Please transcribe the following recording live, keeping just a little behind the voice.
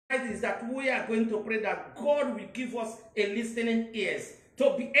is that we are going to pray that God will give us a listening ears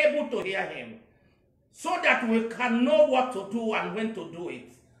to be able to hear him, so that we can know what to do and when to do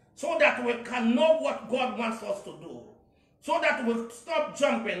it, so that we can know what God wants us to do, so that we stop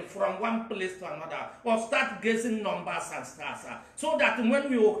jumping from one place to another or start guessing numbers and stars, so that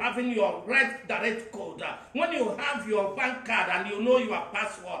when you are having your right direct code, when you have your bank card and you know your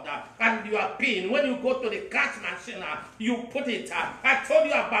password and your PIN, when you go to the cash machine, you put it. I told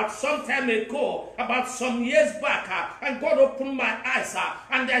you about some time ago, about some years back, and God opened my eyes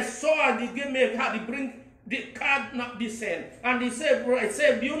and I saw and he gave me a card, he bring the card not this end, and he said, bro, I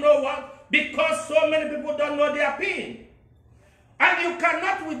said, you know what? Because so many people don't know their PIN. And you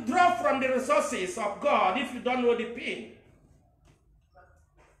cannot withdraw from the resources of God if you don't know the PIN.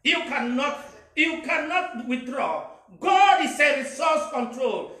 You cannot withdraw. God is a resource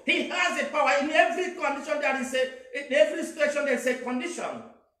control. He has a power. In every condition there is in every situation there is a condition.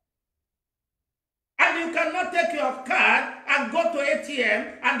 And you cannot take your card and go to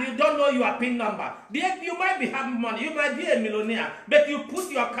ATM and you don't know your PIN number. You might be having money, you might be a millionaire, but you put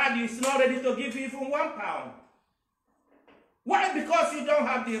your card, it's not ready to give you even £1. Why? Because you don't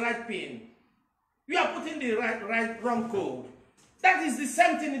have the right PIN. You are putting the wrong code. That is the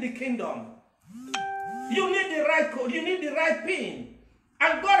same thing in the kingdom. You need the right code. You need the right PIN.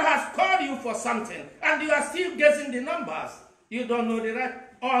 And God has called you for something, and you are still guessing the numbers. You don't know the right,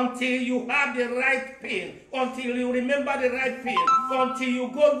 until you have the right PIN, until you remember the right PIN, until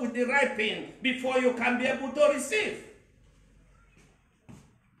you go with the right PIN, before you can be able to receive.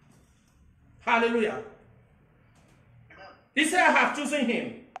 Hallelujah. He said, I have chosen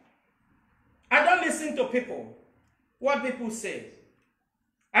him. I don't listen to people, what people say.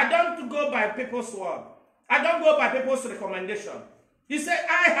 I don't go by people's word. I don't go by people's recommendation. He said,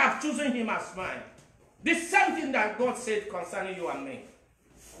 I have chosen him as mine. The same thing that God said concerning you and me.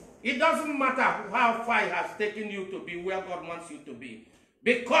 It doesn't matter how far he has taken you to be where God wants you to be.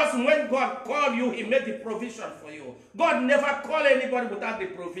 Because when God called you, he made the provision for you. God never called anybody without the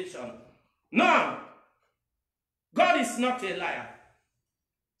provision. No. God is not a liar.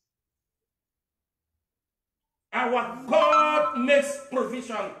 Our God makes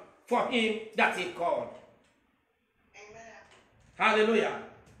provision for him that he called. Amen. Hallelujah.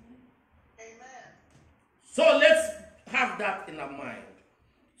 Amen. So let's have that in our mind.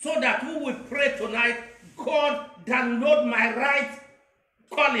 So that we will pray tonight, God, download my right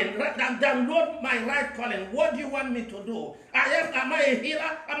calling. Download my right calling. What do you want me to do? Am I a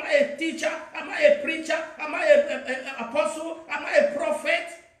healer? Am I a teacher? Am I a preacher? Am I an apostle? Am I a prophet?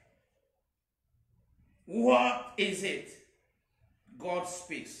 What is it? God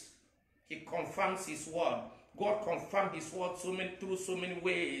speaks. He confirms his word. God confirms his word through so many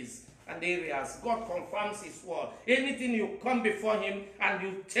ways and areas. God confirms his word. Anything you come before him and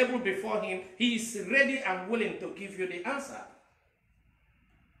you table before him, he is ready and willing to give you the answer.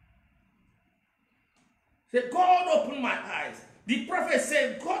 Say, God opened my eyes. The prophet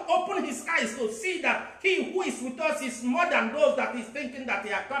said, God opened his eyes to see that he who is with us is more than those that is thinking that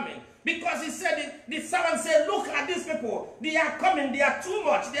they are coming. Because he said, the servant said, look at these people. They are coming. They are too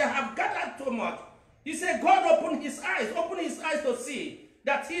much. They have gathered too much. He said, God opened his eyes to see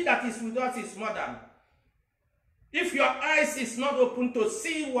that he that is with us is more than. If your eyes is not open to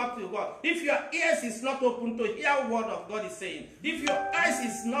see what you got, if your ears is not open to hear what of God is saying, if your eyes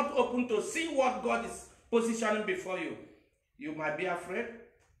is not open to see what God is positioning before you, you might be afraid,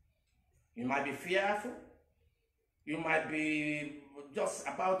 you might be fearful, you might be just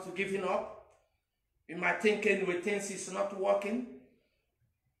about to giving up, you might think anyway things is not working.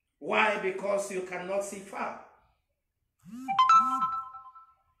 Why? Because you cannot see far.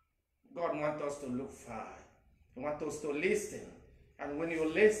 God wants us to look far. He wants us to listen. And when you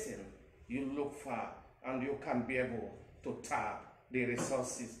listen, you look far and you can be able to tap the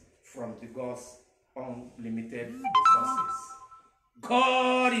resources from the God's unlimited resources.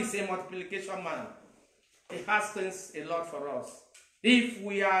 God is a multiplication man. He has things a lot for us. If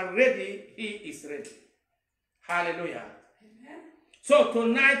we are ready, he is ready. Hallelujah. Amen. So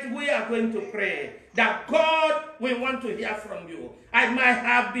tonight we are going to pray that God will want to hear from you. I might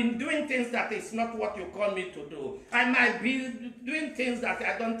have been doing things that is not what you call me to do. I might be doing things that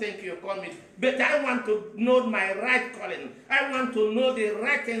I don't think you call me to. But I want to know my right calling. I want to know the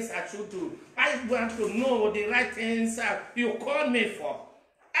right things I should do. I want to know the right things you call me for.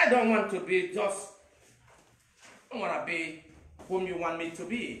 I don't want to be just, I want to be whom you want me to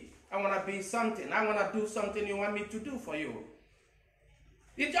be. I want to be something. I want to do something you want me to do for you.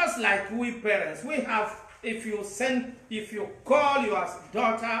 It's just like we parents. We have If you call your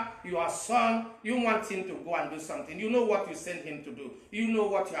daughter, your son, you want him to go and do something. You know what you send him to do. You know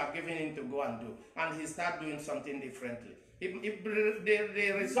what you have given him to go and do. And he start doing something differently.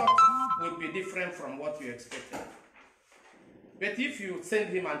 The result will be different from what you expected. But if you send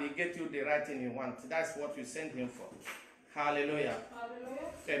him and he get you the right thing you want, that's what you send him for. Hallelujah.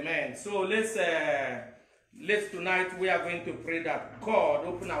 Hallelujah. Amen. So let's tonight we are going to pray that God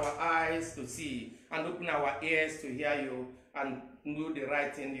open our eyes to see and open our ears to hear you and do the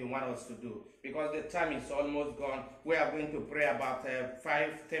right thing you want us to do. Because the time is almost gone. We are going to pray about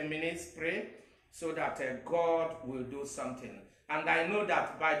 5-10 minutes pray so that God will do something. And I know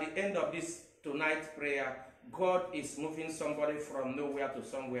that by the end of this tonight's prayer, God is moving somebody from nowhere to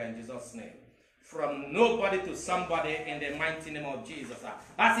somewhere in Jesus' name. From nobody to somebody in the mighty name of Jesus.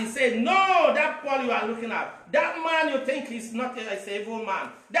 As he said, no, that Paul you are looking at, that man you think is not an evil man.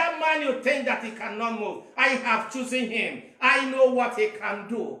 That man you think that he cannot move. I have chosen him. I know what he can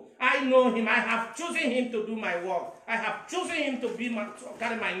do. I know him. I have chosen him to do my work. I have chosen him to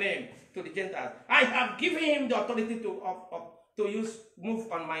carry my name to the Gentiles. I have given him the authority to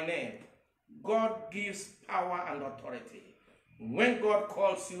move on my name. God gives power and authority. When God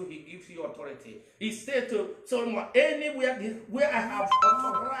calls you, he gives you authority. He said to someone, anywhere where I have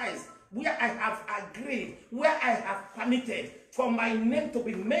authorized, where I have agreed, where I have permitted for my name to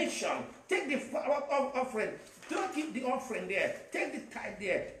be mentioned, take the offering. Don't give the offering there. Take the tithe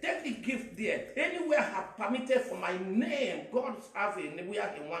there. Take the gift there. Anywhere I have permitted for my name, God has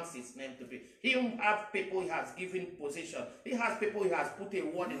where he wants his name to be. He has people he has given position. He has people he has put a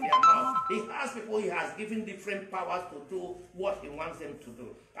word in their mouth. He has people he has given different powers to do what he wants them to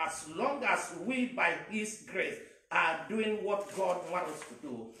do. As long as we, by his grace, are doing what God wants us to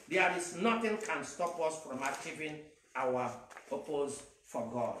do, there is nothing can stop us from achieving our purpose for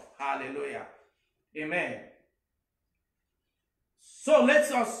God. Hallelujah. Amen. So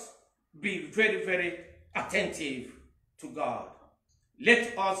let us be very, very attentive to God.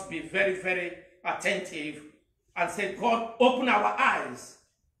 Let us be very, very attentive and say, God, open our eyes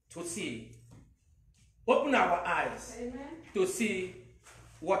to see. Open our eyes to see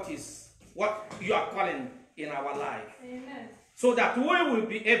what you are calling in our life. Amen. So that we will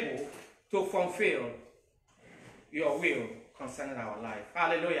be able to fulfill your will concerning our life.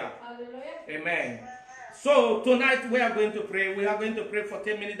 Hallelujah. Hallelujah. Amen. So tonight we are going to pray. We are going to pray for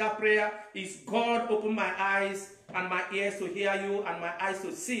 10 minutes. That prayer is, God, open my eyes and my ears to hear you and my eyes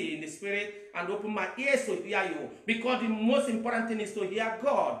to see in the spirit, and open my ears to hear you. Because the most important thing is to hear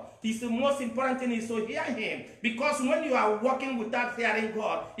God. The most important thing is to hear him. Because when you are walking without hearing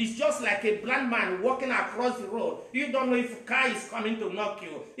God, it's just like a blind man walking across the road. You don't know if a car is coming to knock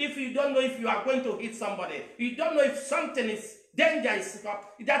you. If you don't know if you are going to hit somebody. You don't know if something is danger is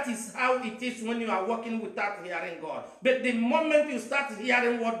up. That is how it is when you are walking without hearing God. But the moment you start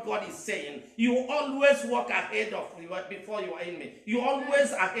hearing what God is saying, you always walk ahead of before your enemy. You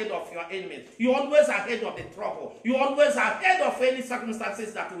always ahead of your enemies. You always ahead of the trouble. You always ahead of any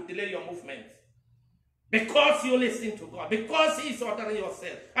circumstances that will delay your movement. Because you listen to God. Because he is ordering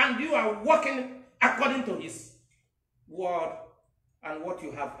yourself. And you are walking according to his word and what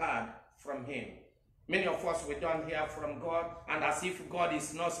you have heard from him. Many of us, we don't hear from God, and as if God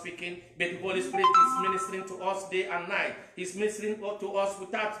is not speaking, but the Holy Spirit is ministering to us day and night. He's ministering to us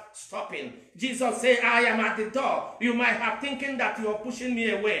without stopping. Jesus said, I am at the door. You might have thinking that you are pushing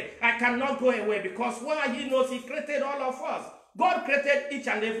me away. I cannot go away, because why? He knows he created all of us. God created each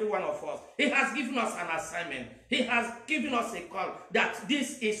and every one of us. He has given us an assignment. He has given us a call that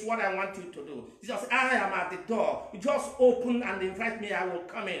this is what I want you to do. Jesus, I am at the door. You just open and invite me. I will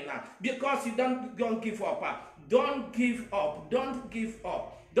come in now. Because you don't give up. Don't give up. Don't give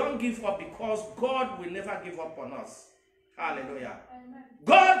up. Don't give up, because God will never give up on us. Hallelujah. Amen.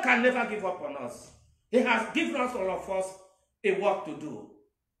 God can never give up on us. He has given us, all of us, a work to do.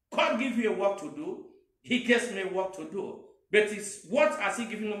 God gives you a work to do. He gives me a work to do. But it's what has he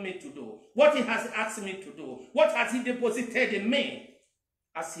given me to do? What he has asked me to do? What has he deposited in me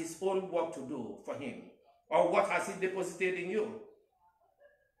as his own work to do for him? Or what has he deposited in you?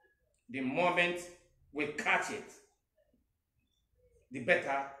 The moment we catch it, the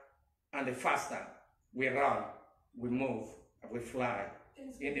better and the faster we run, we move, we fly.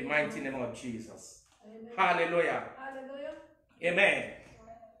 In the mighty name of Jesus. Amen. Hallelujah. Hallelujah. Amen.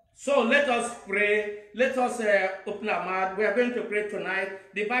 So let us pray. Let us open our mouth. We are going to pray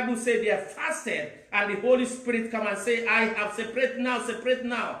tonight. The Bible says they are fasted, and the Holy Spirit come and say, I have separate now, separate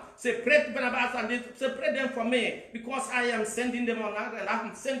now. Separate Barnabas and separate them from me, because I am sending them on earth, and I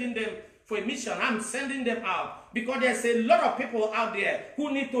am sending them for a mission. I'm sending them out because there's a lot of people out there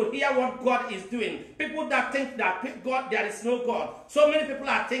who need to hear what God is doing. People that think that God, there is no God. So many people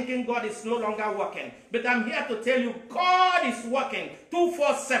are thinking God is no longer working. But I'm here to tell you, God is working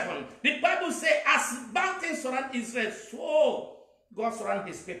 24/7. The Bible says, as mountains surround Israel, so God surrounds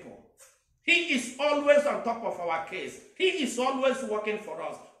his people. He is always on top of our case. He is always working for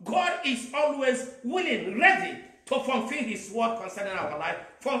us. God is always willing, ready to fulfill his word concerning our life,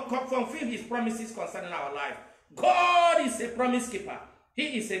 fulfill his promises concerning our life. God is a promise keeper.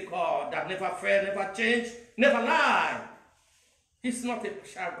 He is a God that never fails, never changes, never lies. He's not a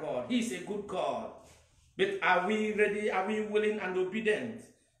partial God. He's a good God. But are we ready? Are we willing and obedient?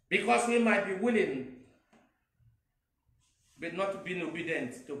 Because we might be willing, but not being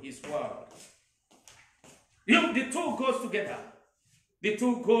obedient to his word. The two goes together. The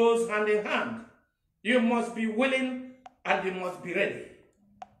two goes hand in hand. You must be willing and you must be ready.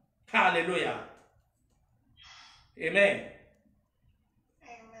 Hallelujah. Amen.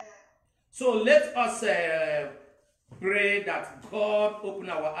 Amen. So let us pray that God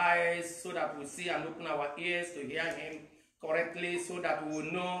open our eyes so that we see, and open our ears to hear him correctly, so that we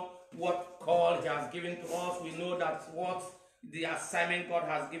will know what call he has given to us. We know that what the assignment God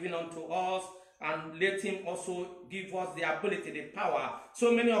has given unto us, and let him also give us the ability, the power.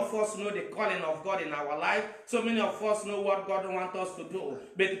 So many of us know the calling of God in our life. So many of us know what God wants us to do.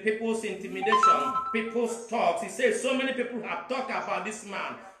 But people's intimidation, people's talks, he says so many people have talked about this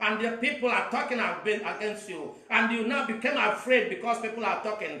man, and the people are talking against you. And you now become afraid because people are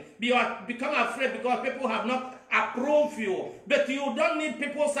talking. You become afraid because people have not approved you. But you don't need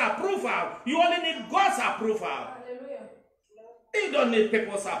people's approval. You only need God's approval. Hallelujah. You don't need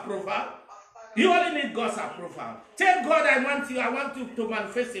people's approval. You only need God's approval. Tell God, I want you to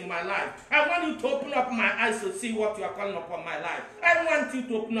manifest in my life. I want you to open up my eyes to see what you are calling upon my life. I want you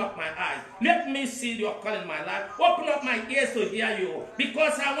to open up my eyes. Let me see your calling in my life. Open up my ears to hear you,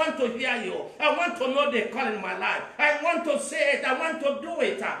 because I want to hear you. I want to know the calling in my life. I want to say it. I want to do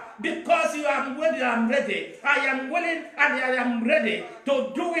it. Because you are ready, I'm ready. I am willing and I am ready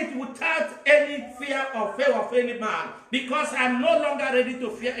to do it without any fear or fear of any man. Because I am no longer ready to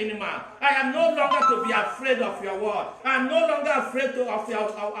fear any man. I am no longer to be afraid of your word. I am no longer afraid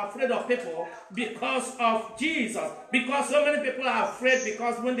of people because of Jesus. Because so many people are afraid,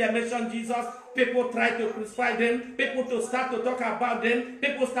 because when they mention Jesus, people try to crucify them. People to start to talk about them.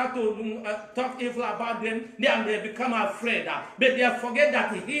 People start to talk evil about them. Then they become afraid. But they forget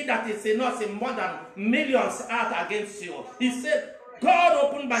that he that is in us in more than millions out against you. He said, God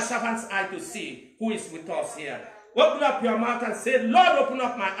opened my servant's eye to see who is with us here. Open up your mouth and say, Lord, open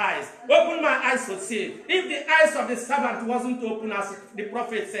up my eyes. Open my eyes to see. If the eyes of the servant wasn't open, as the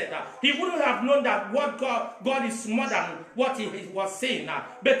prophet said, he wouldn't have known that what God is more than what he was saying.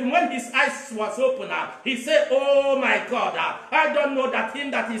 But when his eyes was open, he said, oh my God, I don't know that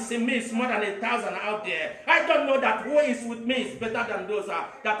him that is in me is more than 1,000 out there. I don't know that who is with me is better than those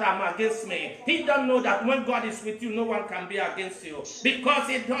that are against me. He don't know that when God is with you, no one can be against you. Because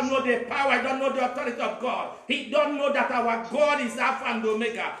he don't know the power, he don't know the authority of God. He don't know that our God is Alpha and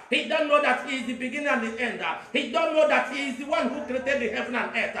Omega. He don't know that he is the beginning and the end. He don't know that he is the one who created the heaven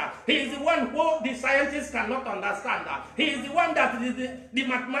and earth. He is the one who the scientists cannot understand. He is the one that the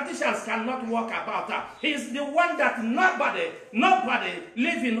mathematicians cannot work about. He is the one that nobody,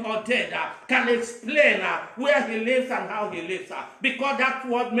 living or dead, can explain where he lives and how he lives. Because that's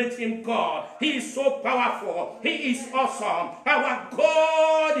what makes him God. He is so powerful. He is awesome. Our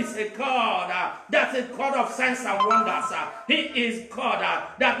God is a God that's a God of signs and wonders. He is God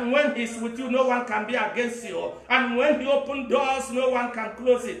that when he's with you, no one can be against you. And when he opens doors, no one can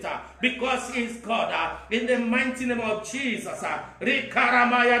close it. Because he is God. In the mighty name of Jesus.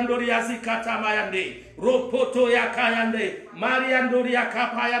 Ropoto yakayande, Mariandoria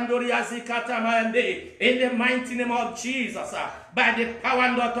kapayandoria zikatamayande. In the mighty name of Jesus, by the power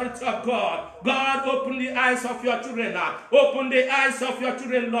and authority of God, God, open the eyes of your children. Open the eyes of your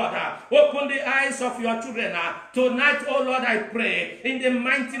children, Lord. Open the eyes of your children. Tonight, oh Lord, I pray in the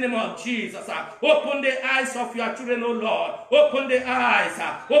mighty name of Jesus. Open the eyes of your children, oh Lord. Open the eyes.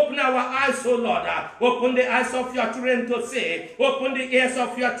 Open our eyes, oh Lord. Open the eyes of your children to see. Open the ears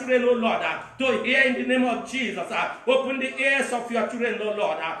of your children, oh Lord, to hear in the name of Jesus. Open the ears of your children, oh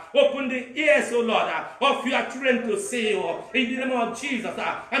Lord. Open the ears, oh Lord, of your children to see you in the name of Jesus.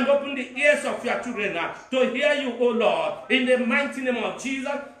 And open the ears of your children to hear you, oh Lord, in the mighty name of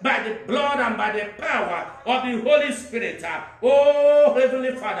Jesus, by the blood and by the power of the Holy Spirit. Oh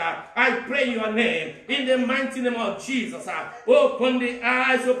Heavenly Father, I pray your name in the mighty name of Jesus. Open the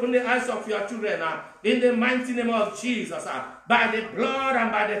eyes of your children in the mighty name of Jesus, by the blood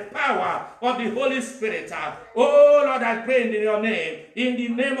and by the power of the Holy Spirit. Oh Lord, I pray in your name, in the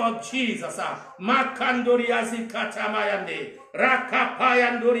name of Jesus. Makandoriasi katamayande,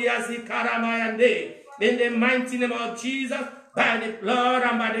 rakapayandoriasi karamayande, in the mighty name of Jesus, by the blood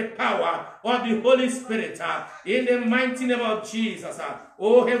and by the power of the Holy Spirit, in the mighty name of Jesus.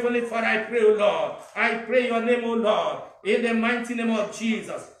 Oh Heavenly Father, I pray, O Lord, I pray your name, O Lord, in the mighty name of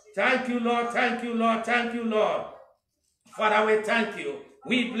Jesus. Thank you, Lord, thank you, Lord, thank you, Lord. Father, we thank you.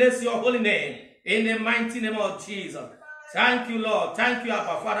 We bless your holy name in the mighty name of Jesus. Thank you, Lord. Thank you,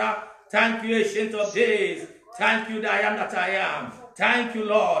 Abba Father. Thank you, Ancient of Days. Thank you, that I am that I am. Thank you,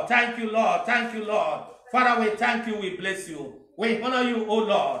 Lord. Thank you, Lord. Thank you, Lord. Father, we thank you. We bless you. We honor you, O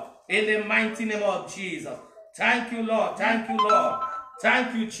Lord, in the mighty name of Jesus. Thank you, Lord. Thank you, Lord.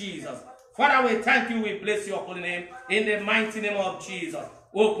 Thank you, Jesus. Father, we thank you. We bless your holy name in the mighty name of Jesus.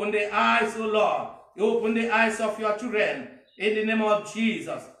 Open the eyes, O Lord. Open the eyes of your children in the name of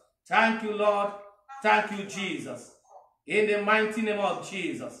Jesus. Thank you, Lord. Thank you, Jesus. In the mighty name of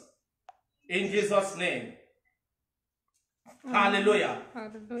Jesus. In Jesus' name. Hallelujah.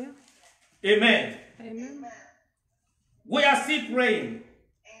 Hallelujah. Amen. Amen. We are still praying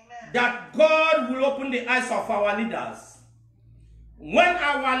that God will open the eyes of our leaders. When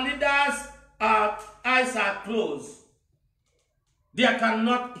our leaders' eyes are closed, they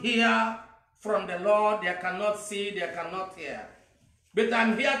cannot hear from the Lord, they cannot see, they cannot hear. But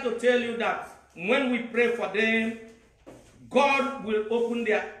I'm here to tell you that when we pray for them, God will open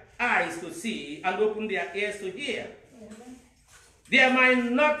their eyes to see and open their ears to hear. There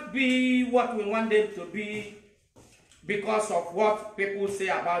might not be what we want them to be because of what people say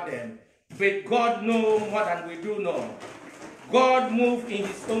about them, but God knows more than we do know. God moves in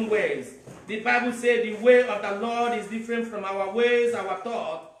his own ways. The Bible says the way of the Lord is different from our ways, our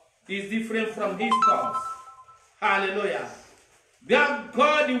thought is different from his thoughts. Hallelujah.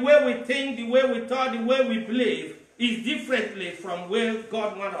 God, the way we think, the way we thought, the way we believe is differently from where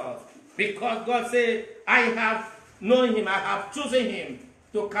God wants us. Because God said, I have known him, I have chosen him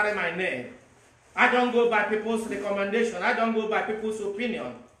to carry my name. I don't go by people's recommendation. I don't go by people's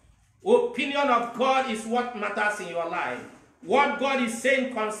opinion. Opinion of God is what matters in your life. What God is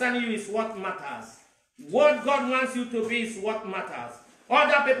saying concerning you is what matters. What God wants you to be is what matters.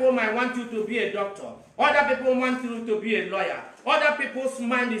 Other people might want you to be a doctor. Other people want you to be a lawyer. Other people's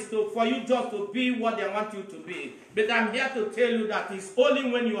mind is for you just to be what they want you to be. But I'm here to tell you that it's only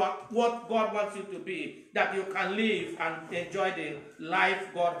when you are what God wants you to be that you can live and enjoy the life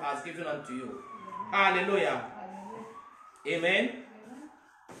God has given unto you. Hallelujah. Amen.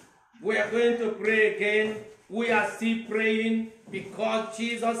 We are going to pray again. We are still praying because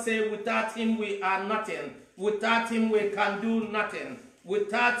Jesus said without him we are nothing. Without him we can do nothing.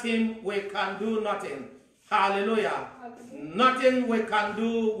 Without him we can do nothing. Hallelujah. Nothing we can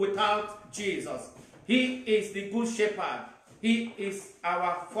do without Jesus. He is the good shepherd. He is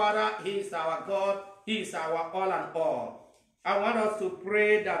our Father. He is our God. He is our all and all. I want us to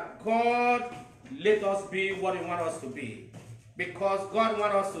pray that God let us be what he wants us to be. Because God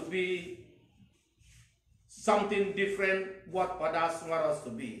wants us to be something different what others want us to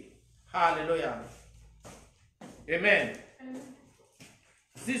be. Hallelujah. Amen.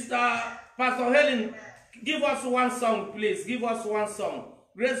 Sister Pastor Helen, give us one song, please. Give us one song.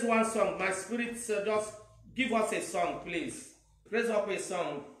 Raise one song. My spirit said just give us a song, please. Raise up a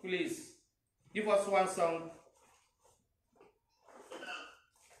song, please. Give us one song.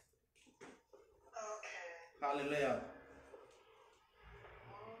 Okay. Hallelujah.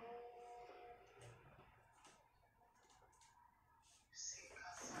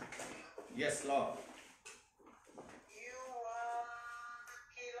 Yes, Lord. You are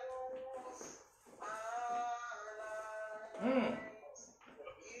Kilos, Allah. You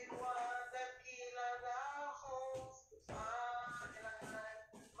are the killer that holds my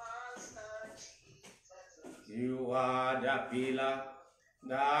life, Master Jesus. You are the pillar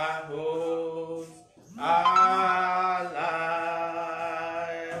that holds our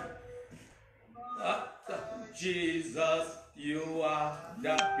life. Jesus, you are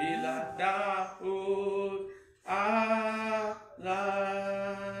the pillar that holds our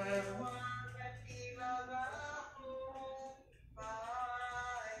life. You are the killer that holds my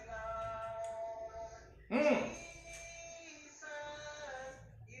life. Jesus,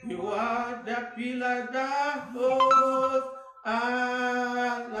 You are the pillar that holds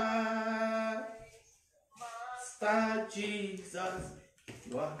our life. Master Jesus,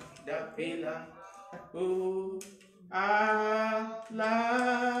 you are the pillar that holds our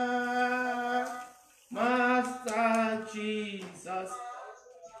life. Master Jesus.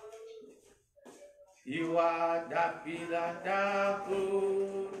 You are the pillar that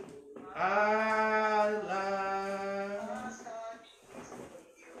holds our life.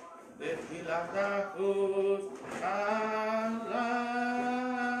 The pillar that holds our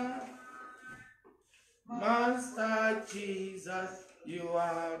life. Master Jesus, you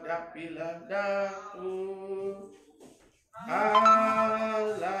are the pillar that holds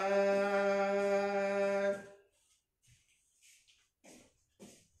our life.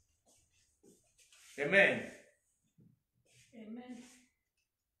 Amen. Amen.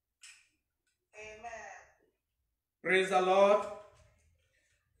 Amen. Praise the Lord.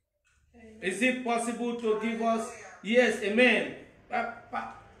 Amen. Is it possible to give us? Yes, amen.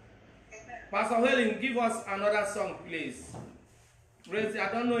 Pastor Helen, give us another song, please. Praise,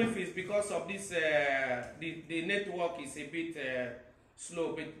 I don't know if it's because of this, the network is a bit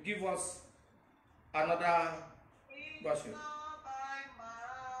slow, but give us another version. Not by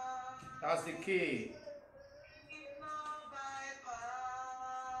might, That's the key. not by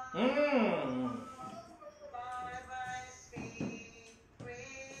power, by my spirit,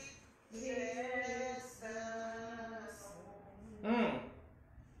 says the Lord.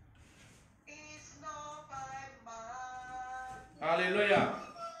 It's not by might, Hallelujah.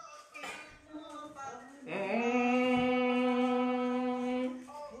 it's not by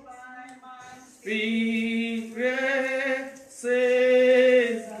by my Spirit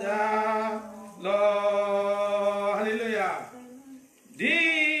says the Lord. Hallelujah.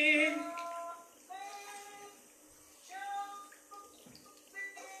 Deep.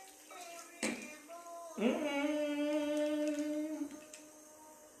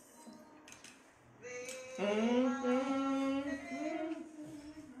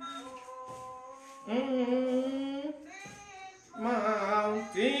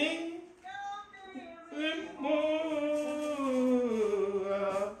 Mountain remove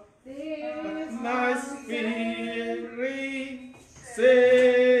my spirit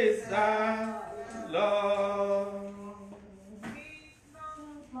says the Lord.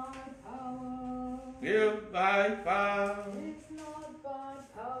 My power. You by power, It's not by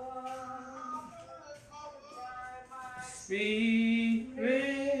power.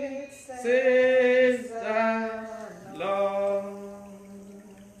 spirit says the Lord.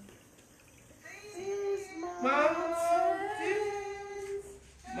 These Mountains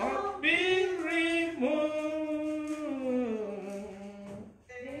must be removed.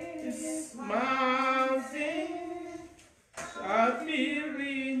 This mountain shall be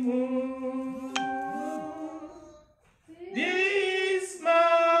removed. This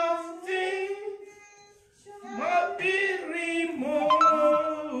mountain must be removed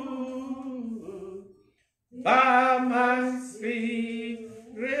by my spirit,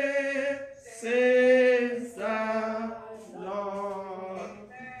 says the Lord.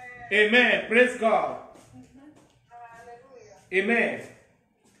 Amen. Praise God. Amen.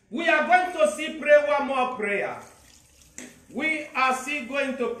 We are going to see pray one more prayer. We are still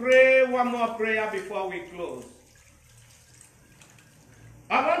going to pray one more prayer before we close.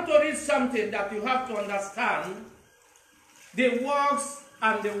 I want to read something that you have to understand the works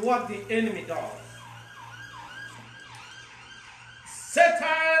and what the enemy does.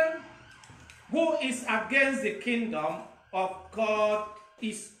 Satan, who is against the kingdom of God,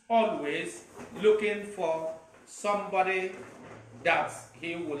 is always looking for somebody that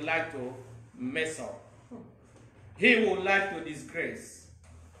he would like to mess up. He would like to disgrace.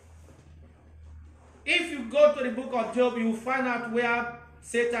 If you go to the book of Job, you find out where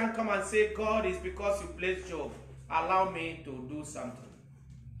Satan come and say, God, is because you blessed Job. Allow me to do something.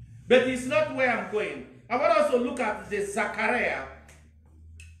 But it's not where I'm going. I want us to look at the Zechariah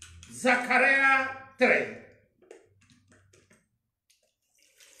 3.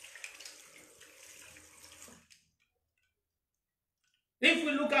 If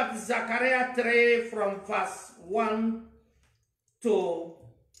we look at Zechariah 3 from verse 1 to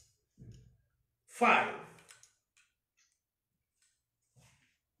 5.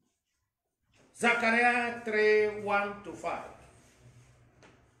 Zechariah 3, 1 to 5.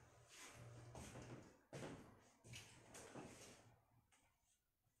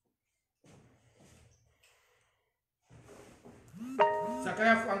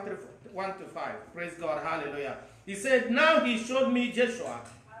 Zechariah 1 to 5. Praise God. Hallelujah. He said, now he showed me Joshua,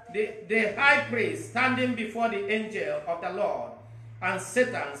 the high priest, standing before the angel of the Lord, and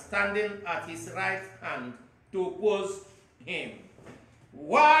Satan standing at his right hand to oppose him.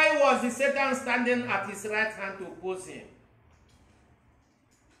 Why was the Satan standing at his right hand to oppose him?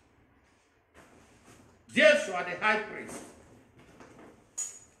 Joshua, the high priest,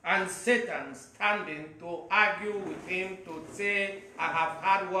 and Satan standing to argue with him, to say, I have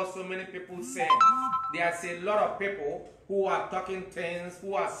heard what so many people say There's a lot of people who are talking things,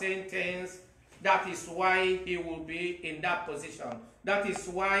 who are saying things. That is why he will be in that position. That is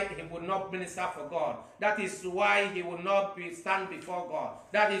why he will not minister for God. That is why he will not stand before God.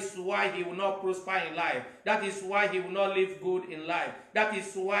 That is why he will not prosper in life. That is why he will not live good in life. That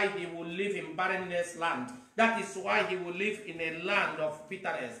is why he will live in barrenness land. That is why he will live in a land of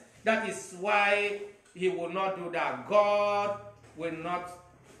bitterness. That is why he will not do that. God will not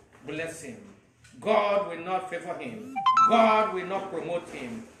bless him. God will not favor him. God will not promote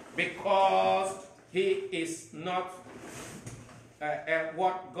him. Because he is not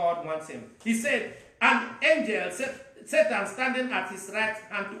what God wants him. He said, an angel, Satan, standing at his right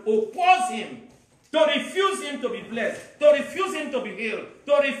hand to oppose him, to refuse him to be blessed, to refuse him to be healed,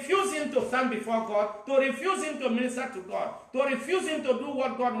 to refuse him to stand before God, to refuse him to minister to God, to refuse him to do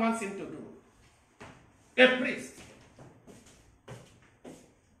what God wants him to do. A priest.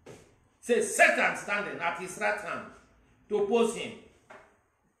 Says Satan standing at his right hand to oppose him,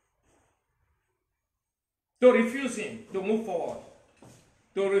 to refuse him to move forward,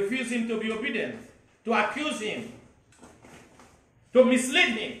 to refuse him to be obedient, to accuse him, to mislead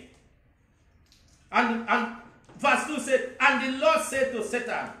him. And verse 2 said, and the Lord said to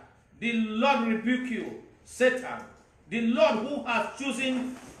Satan, the Lord rebuke you, Satan. The Lord who has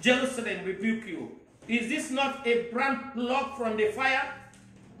chosen Jerusalem rebuke you. Is this not a brand plucked from the fire?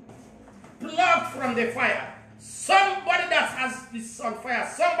 Plucked from the fire. Somebody that has this on fire,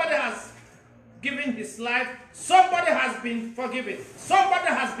 somebody has given his life, somebody has been forgiven, somebody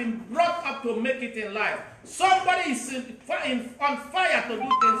has been brought up to make it in life, somebody is on fire to do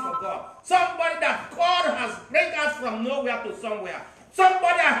things for God, somebody that God has brought us from nowhere to somewhere,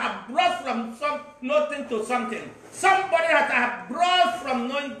 somebody that have brought from nothing to something, somebody that have brought from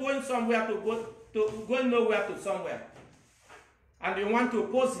going somewhere to going nowhere to somewhere, and you want to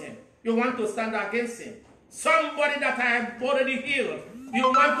oppose him, you want to stand against him, somebody that I have already healed, you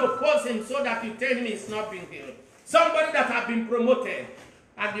want to oppose him so that you tell him he's not being healed. Somebody that has been promoted,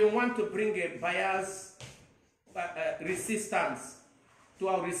 and you want to bring a bias resistance to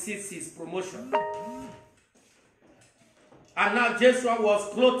resist his promotion. And now Joshua was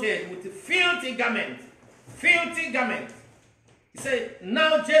clothed with a filthy garment. Filthy garment. He said,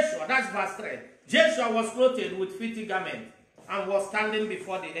 now Joshua, that's verse 3. Joshua was clothed with filthy garment and was standing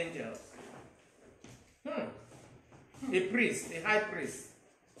before the angels. A priest, a high priest,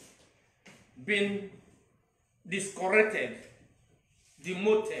 been discorrected,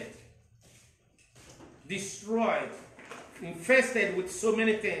 demoted, destroyed, infested with so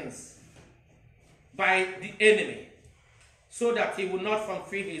many things by the enemy, so that he will not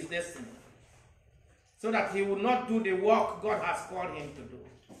fulfill his destiny, so that he will not do the work God has called him to do,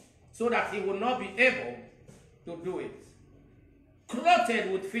 so that he will not be able to do it.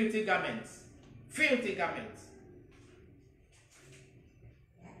 Clothed with filthy garments, filthy garments.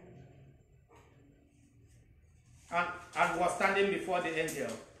 And was standing before the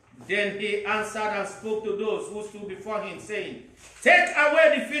angel. Then he answered and spoke to those who stood before him, saying, take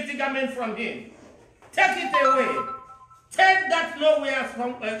away the filthy garment from him. Take it away. Take that nowhere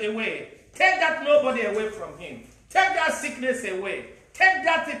away. Take that nobody away from him. Take that sickness away. Take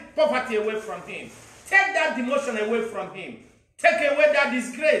that poverty away from him. Take that demotion away from him. Take away that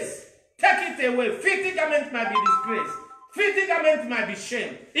disgrace. Take it away. Filthy garment might be disgrace. Filthy garment might be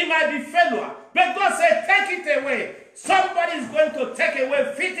shame. It might be failure. But God said, take it away. Somebody is going to take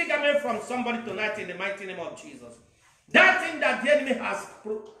away filthy garment from somebody tonight in the mighty name of Jesus. That thing that the enemy has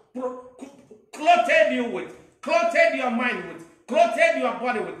clothed you with, clothed your mind with, clothed your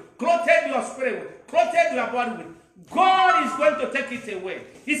body with, clothed your spirit with, clothed your body with, God is going to take it away.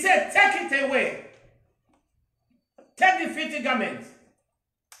 He said, take it away. Take the filthy garment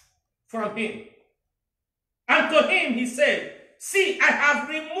from him. And to him he said, see, I have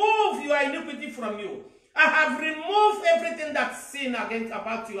removed your iniquity from you. I have removed everything that's sin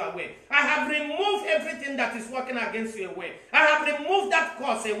about you away. I have removed everything that is working against you away. I have removed that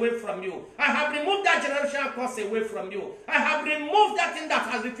curse away from you. I have removed that generational curse away from you. I have removed that thing that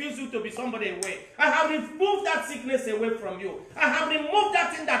has refused you to be somebody away. I have removed that sickness away from you. I have removed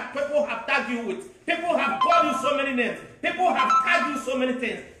that thing that people have tagged you with. People have called you so many names. People have tagged you so many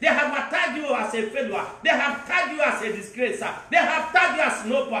things. They have tagged you as a failure. They have tagged you as a disgracer. They have tagged you as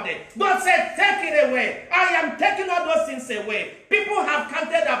nobody. God said, take it away. I am taking all those things away. People have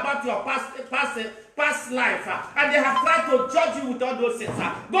counted about your past life, and they have tried to judge you with all those things.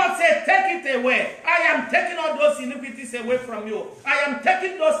 God said, take it away. I am taking all those iniquities away from you. I am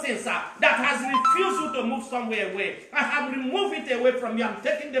taking those things that has refused you to move somewhere away. I have removed it away from you. I'm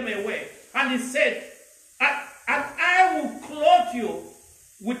taking them away. And he said, and I will clothe you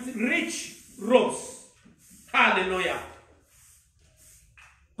with rich robes. Hallelujah.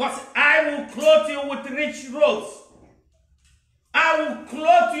 Because I will clothe you with rich robes. I will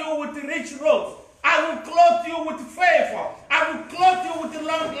clothe you with rich robes. I will clothe you with favor. I will clothe you with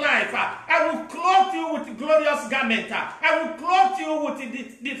long life. I will clothe you with glorious garment. I will clothe you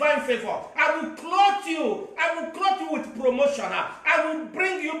with divine favor. I will clothe you. I will clothe you with promotion. I will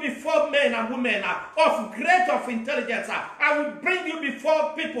bring you before men and women of great of intelligence. I will bring you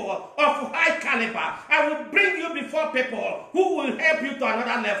before people of high caliber. I will bring you before people who will help you to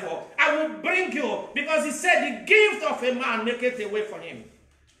another level. I will bring you, because he said the gift of a man maketh a way for him.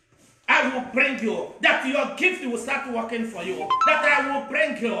 I will bring you, that your gift will start working for you, that I will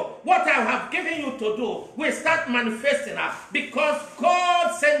bring you, what I have given you to do will start manifesting, because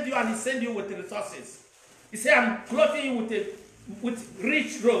God sent you and he sent you with resources. He said, I'm clothing you with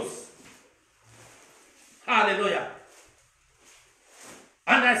rich robes. Hallelujah.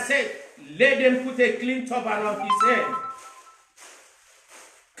 And I said, let them put a clean turban on his head,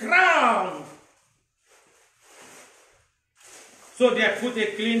 crown. So they put a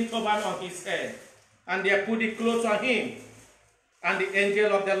clean turban on his head, and they put the clothes on him, and the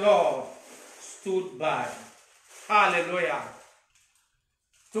angel of the Lord stood by. Hallelujah.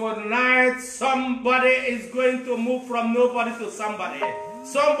 Tonight, somebody is going to move from nobody to somebody.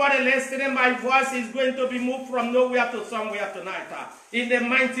 Somebody listening my voice is going to be moved from nowhere to somewhere tonight. In the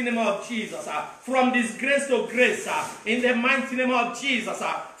mighty name of Jesus. From disgrace to grace. In the mighty name of Jesus.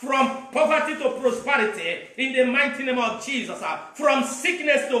 From poverty to prosperity. In the mighty name of Jesus. From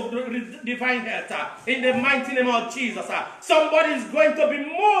sickness to divine health. In the mighty name of Jesus. Somebody is going to be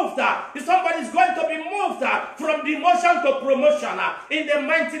moved. Somebody is going to be moved from demotion to promotion. In the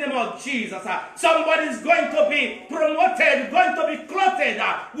mighty name of Jesus. Somebody is going to be promoted, going to be clothed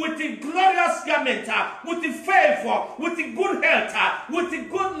with the glorious garment, with the favor, with the good health, with the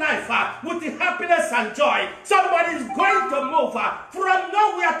good life, with the happiness and joy. Somebody is going to move from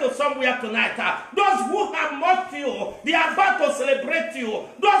nowhere to somewhere tonight. Those who have mocked you, they are about to celebrate you.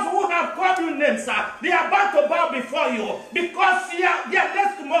 Those who have called you names, they are about to bow before you, because their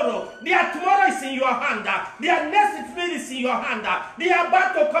next tomorrow, their tomorrow is in your hand. Their next field is in your hand. They are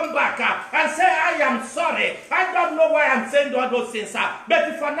about to come back and say, I am sorry. I don't know why I'm saying all those things.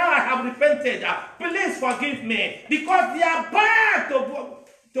 But for now I have repented. Please forgive me. Because they are back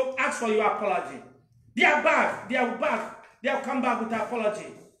to ask for your apology. They are back. They are back. They will come back with apology.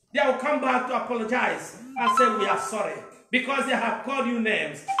 They will come back to apologize and say, we are sorry. Because they have called you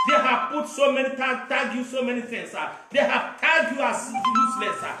names. They have put so many tagged you so many things. They have tagged you as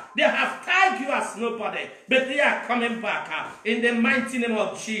useless. They have tagged you as nobody. But they are coming back in the mighty name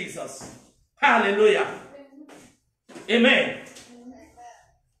of Jesus. Hallelujah. Amen.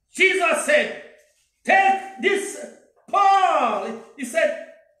 Jesus said, take this Paul. He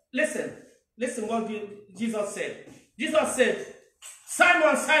said, listen what Jesus said. Jesus said,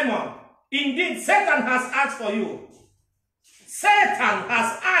 Simon, Simon, indeed Satan has asked for you. Satan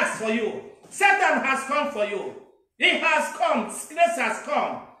has asked for you. Satan has come for you. He has come. Disgrace has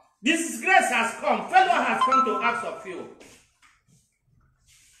come. Disgrace has come. Failure has come to ask of you.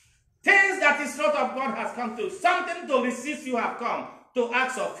 Things that is not of God has come to. Something to resist you have come to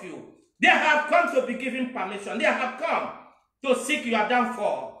ask of you. They have come to be given permission. They have come to seek your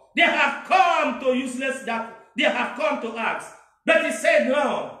downfall. They have come to useless that they have come to ask. But he said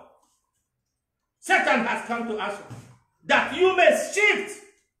no. Satan has come to ask that you may shift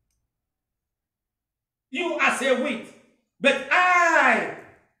you as a wheat. But I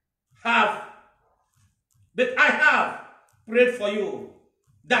have prayed for you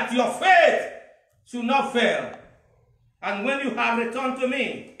that your faith should not fail. And when you have returned to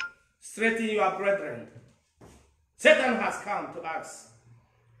me, straighten your brethren. Satan has come to ask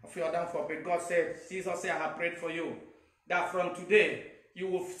of your downfall. But God said, Jesus said, I have prayed for you, that from today you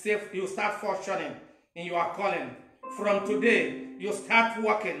will start functioning in your calling. From today, you start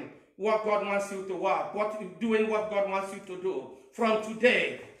working what God wants you to work, doing what God wants you to do. From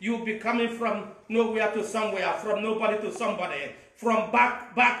today, you'll be coming from nowhere to somewhere, from nobody to somebody, from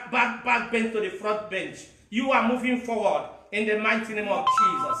back bench to the front bench. You are moving forward in the mighty name of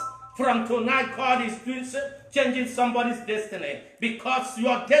Jesus. From tonight, God is changing somebody's destiny, because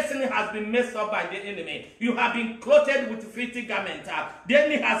your destiny has been messed up by the enemy. You have been clothed with filthy garment. The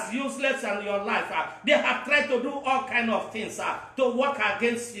enemy has useless in your life. They have tried to do all kinds of things to work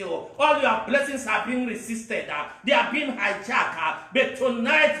against you. All your blessings have been resisted. They have been hijacked. But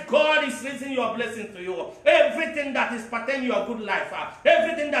tonight, God is raising your blessing to you. Everything that is pertaining your good life,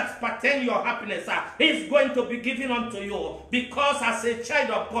 everything that is pertaining your happiness, is going to be given unto you. Because as a child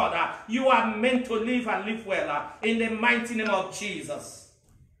of God, you are meant to live and live well in the mighty name of Jesus.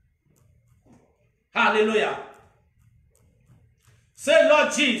 Hallelujah. Say,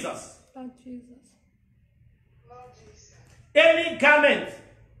 Lord Jesus, Lord Jesus. Lord Jesus. any garment,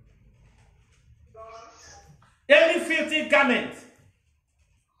 Lord, any filthy garment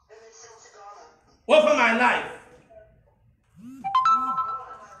any filthy garment over my life, over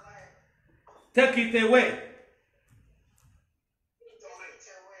my life, take it away take it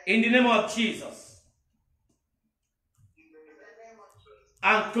away. in the name of Jesus In the name of Jesus.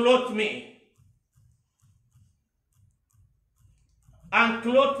 and clothe me. And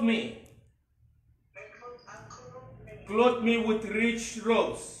clothe me. And clothe me. Clothe me with rich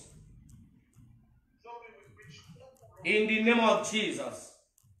robes. Clothe me with rich clothes. In the name of Jesus.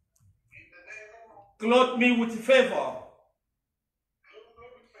 In the name of Clothe me with favor.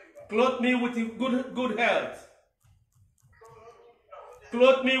 clothe me with favor. Clothe me with good health. Clothe me with health.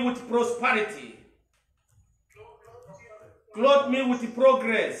 Clothe me with prosperity. Clothe Clothe me with me with progress.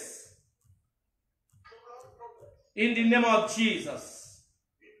 progress. In the name of Jesus.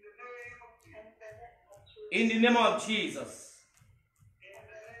 In the name of Jesus. In the name of Jesus. In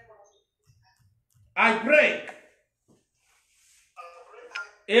the name of Jesus. I break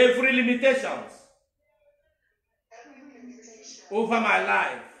every limitations Every limitation over my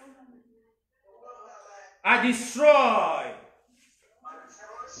life. over my life. I destroy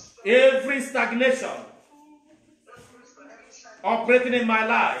every stagnation operating in my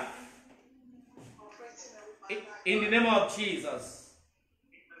life. In the name of Jesus.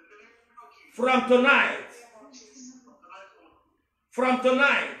 From tonight,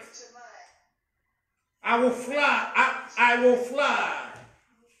 I will fly. I will fly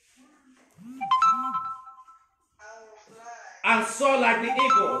and soar like the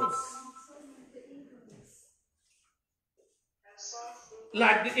eagles.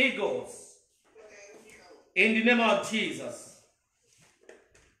 Like the eagles. In the name of Jesus.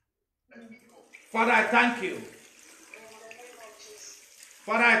 Father, I thank you.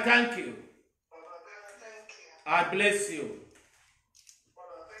 Father, I thank you. I bless you.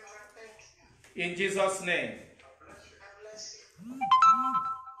 In Jesus' name.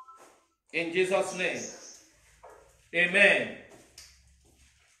 In Jesus' name. Amen.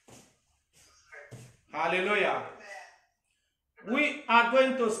 Hallelujah. We are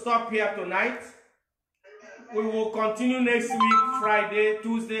going to stop here tonight. We will continue next week, Friday,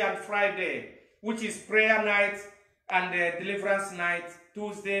 Tuesday, and Friday, which is prayer night and deliverance night.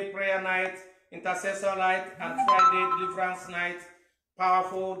 Tuesday, prayer night, intercessor night, and Friday, deliverance night,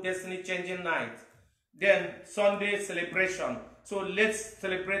 powerful, destiny-changing night. Then Sunday, celebration. So let's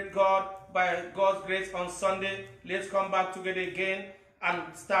celebrate God by God's grace on Sunday. Let's come back together again and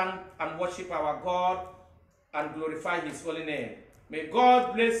stand and worship our God and glorify His holy name. May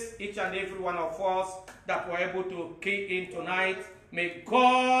God bless each and every one of us that were able to key in tonight. May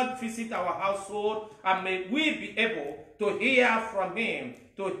God visit our household, and may we be able to hear from Him,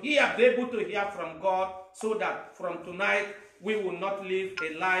 be able to hear from God, so that from tonight we will not live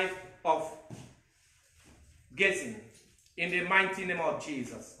a life of guessing. In the mighty name of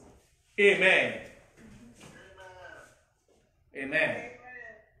Jesus. Amen. Amen.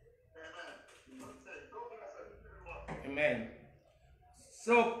 Amen.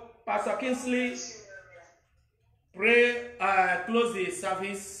 So, Pastor Kingsley, pray, close the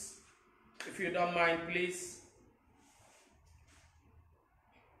service, if you don't mind, please.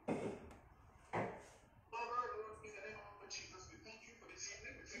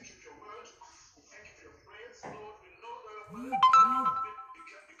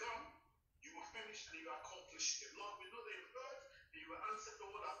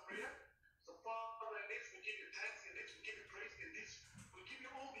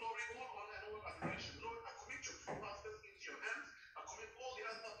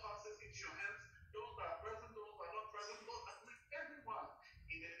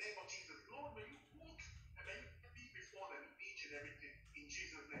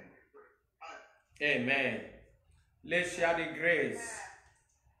 Amen. Let's share the grace.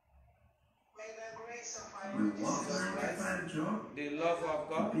 May the grace of our Lord Jesus Christ, The love of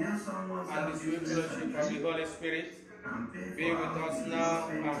God and the sweet fellowship of the Holy Spirit be with us now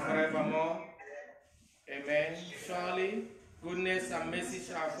and forevermore. Amen. Surely, goodness and mercy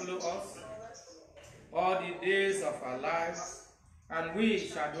shall follow us all the days of our lives, and we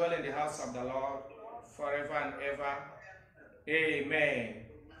shall dwell in the house of the Lord forever and ever. Amen.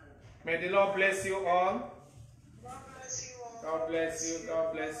 May the Lord bless you all. God bless you all. God bless you.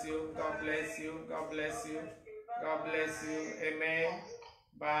 God bless you. God bless you. God bless you. God bless you. Amen.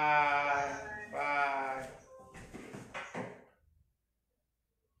 Bye. Bye.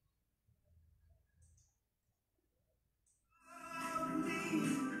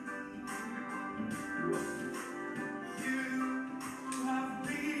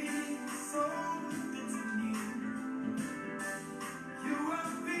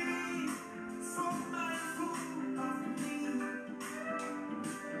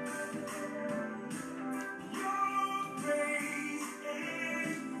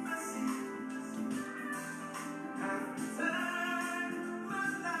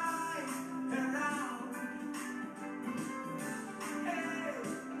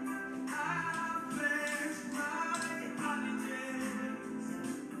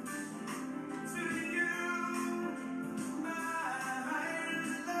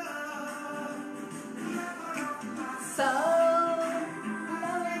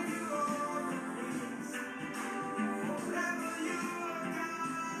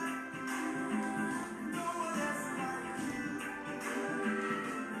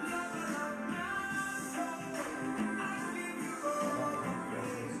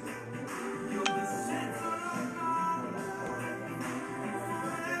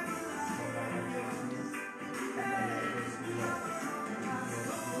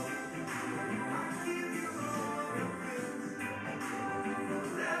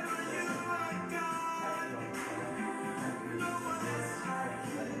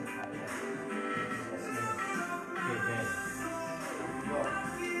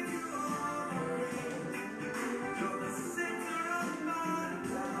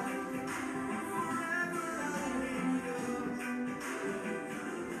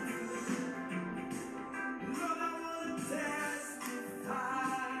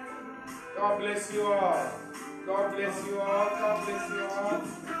 God bless you all. God bless you all. God bless you all.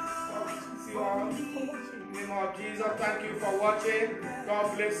 God bless you all. In the name of Jesus, thank you for watching.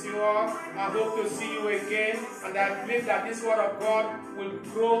 God bless you all. I hope to see you again. And I believe that this word of God will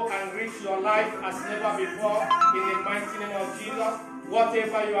grow and reach your life as never before. In the mighty name of Jesus.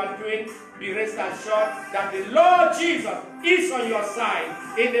 Whatever you are doing, be rest assured that the Lord Jesus is on your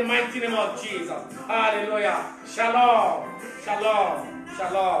side. In the mighty name of Jesus. Hallelujah. Shalom. Shalom.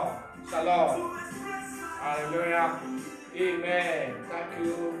 Shalom. Shalom. Hallelujah. Amen. Thank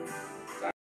you.